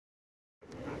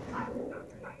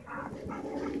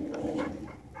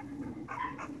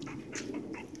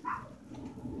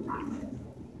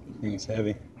think it's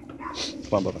heavy.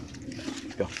 Come on, Bubba.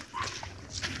 Let's go.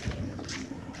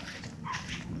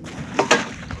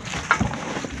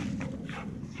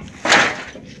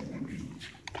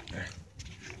 There.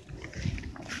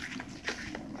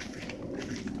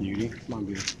 Beauty. Come on,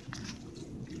 Beauty.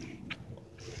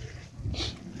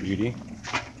 Beauty.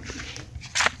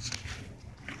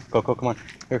 Coco, come on.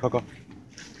 Here, Coco.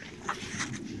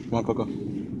 Come on, Coco.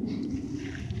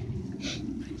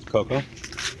 Coco.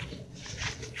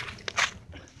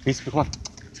 Peace, come on.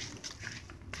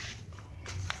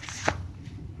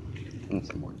 And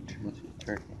some more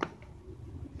turkey.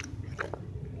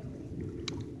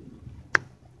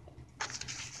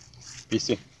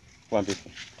 BC. Come on, BC.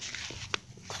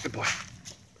 Good boy.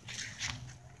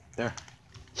 There.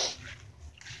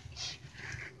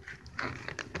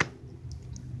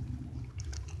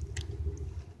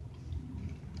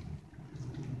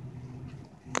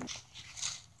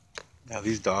 Now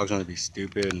these dogs want to be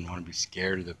stupid and want to be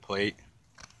scared of the plate.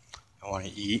 I want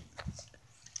to eat.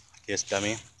 Yes,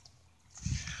 dummy.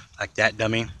 Like that,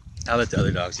 dummy. I'll let the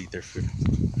other dogs eat their food.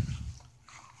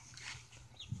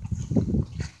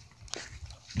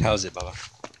 How's it, Bubba?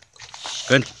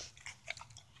 Good?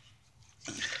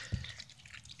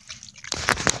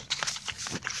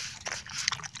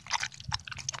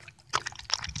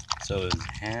 So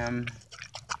ham,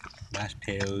 mashed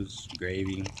potatoes,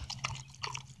 gravy,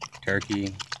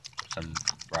 turkey, some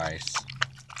rice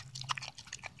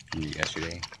from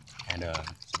yesterday, and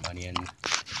some onion,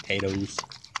 potatoes.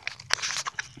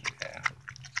 Yeah.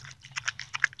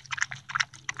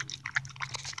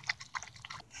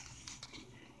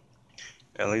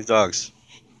 And these dogs,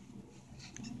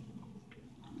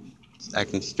 it's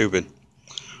acting stupid.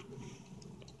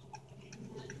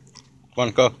 Come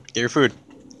on, go get your food.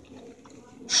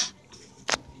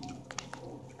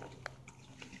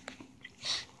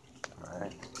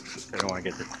 Alright, they don't want to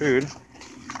get their food.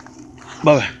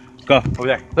 Bubba, go over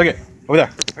there. Look it over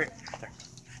there. Okay, there.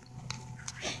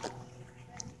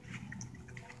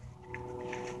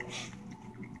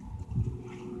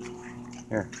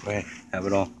 Here, go ahead, have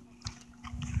it all.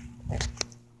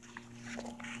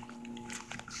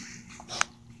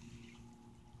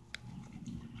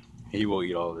 He will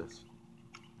eat all of this.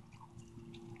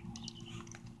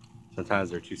 Sometimes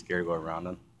they're too scared to go around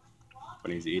him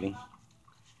when he's eating.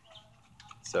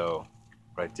 So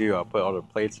what I do, I'll put all the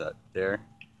plates up there,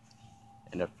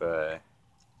 and if you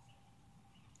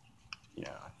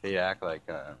know, if they act like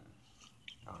hold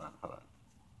on.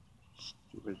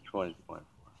 Which one is he going for?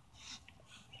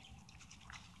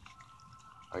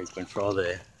 Oh, he's going for all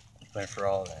the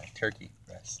turkey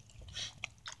breasts.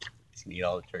 He's gonna eat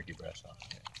all the turkey breasts off.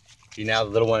 See, now the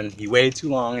little one, he waited too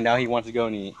long, and now he wants to go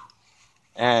and eat.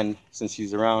 And since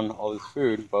he's around all this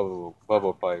food, Bubba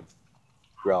will probably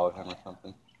growl at him or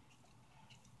something.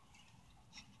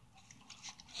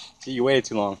 See, you waited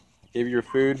too long. I gave you your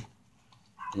food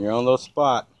in your own little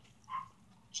spot.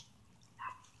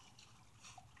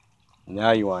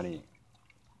 Now you want to eat.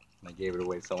 And I gave it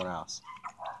away to someone else.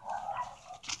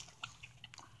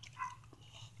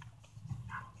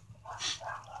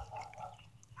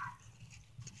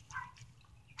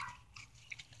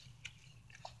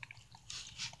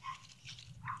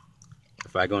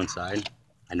 If I go inside,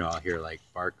 I know I'll hear like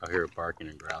bark. I'll hear a barking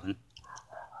and growling.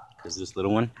 Because this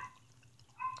little one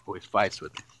always fights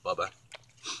with Bubba.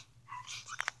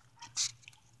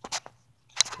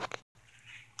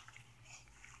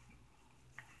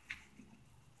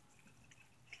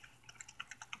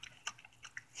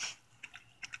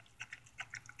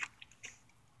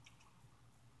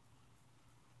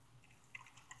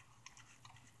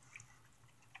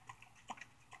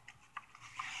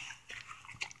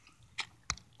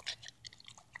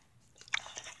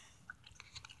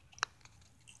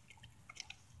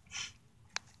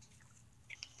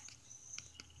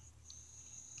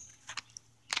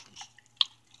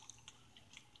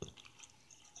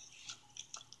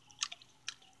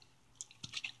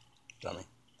 Dummy.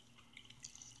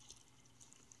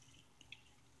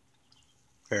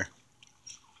 Here.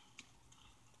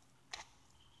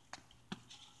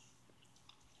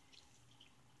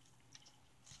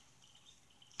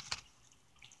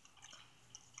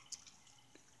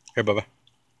 Here, Bubba.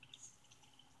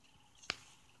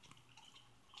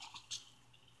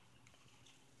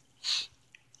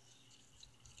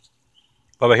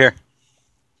 Bubba, here.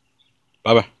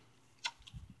 Bubba.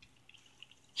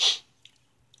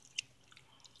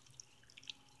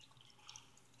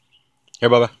 Here,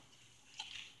 Bubba.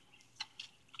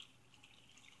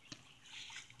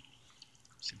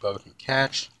 See, Bubba can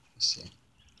catch. Let's see.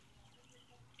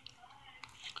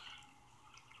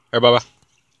 Here, Bubba.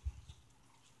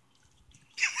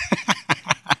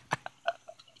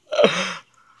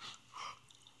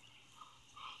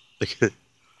 Look at